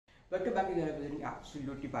Welcome back again, everything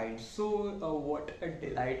absolutely fine. So, what a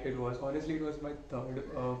delight it was. Honestly, it was my third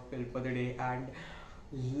film for the day, and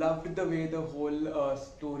loved the way the whole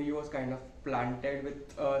story was kind of planted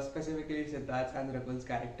with specifically Siddharth and Rakul's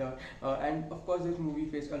character. And of course, this movie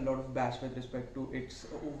faced a lot of bash with respect to its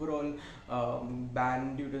overall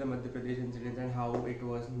ban due to the Madhya Pradesh incidents and how it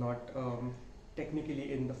was not.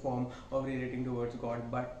 Technically in the form of relating towards God,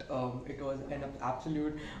 but it was an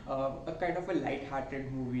absolute a kind of a light-hearted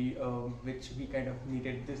movie which we kind of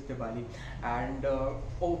needed this Diwali. And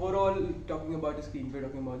overall, talking about the screenplay,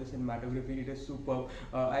 talking about the cinematography, it is superb.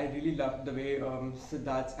 I really loved the way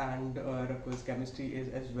Siddharth's and Rakul's chemistry is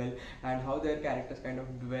as well, and how their characters kind of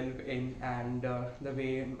dwell in, and the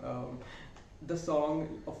way. The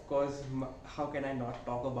song, of course, how can I not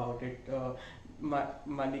talk about it?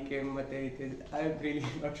 Manike Mate, I'm really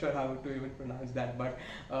not sure how to even pronounce that, but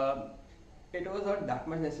it was not that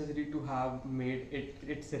much necessary to have made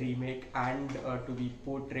its remake and to be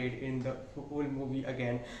portrayed in the whole movie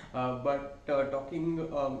again. But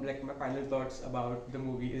talking like my final thoughts about the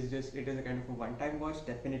movie is just it is a kind of a one-time watch.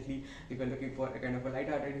 Definitely, if you're looking for a kind of a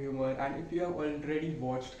light-hearted humor, and if you have already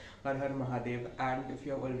watched Har Har Mahadev, and if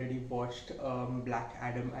you have already watched Black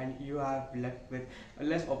Adam, and you have left with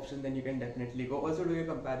less option, then you can definitely go. Also, do a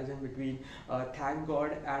comparison between Thank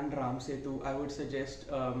God and Ram Setu. I would suggest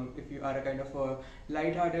if you are a kind of a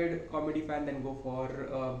light-hearted comedy fan, then go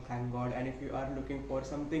for Thank God. And if you are looking for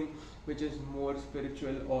something which is more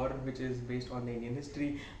spiritual or which is based on the Indian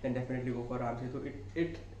history, then definitely go for Ram Setu.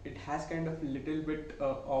 It has kind of little bit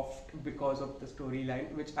off because of the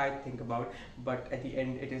storyline, which I think about, but at the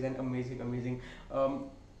end, it is an amazing.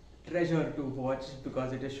 Treasure to watch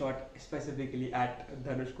because it is shot specifically at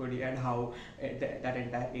Dhanushkodi and how that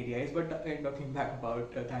entire area is. But talking back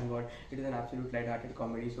about Thank God, it is an absolute light-hearted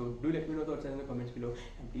comedy. So do let me know thoughts in the comments below,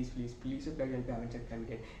 and please subscribe if you haven't subscribed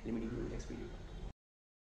yet. Let me give you the next video.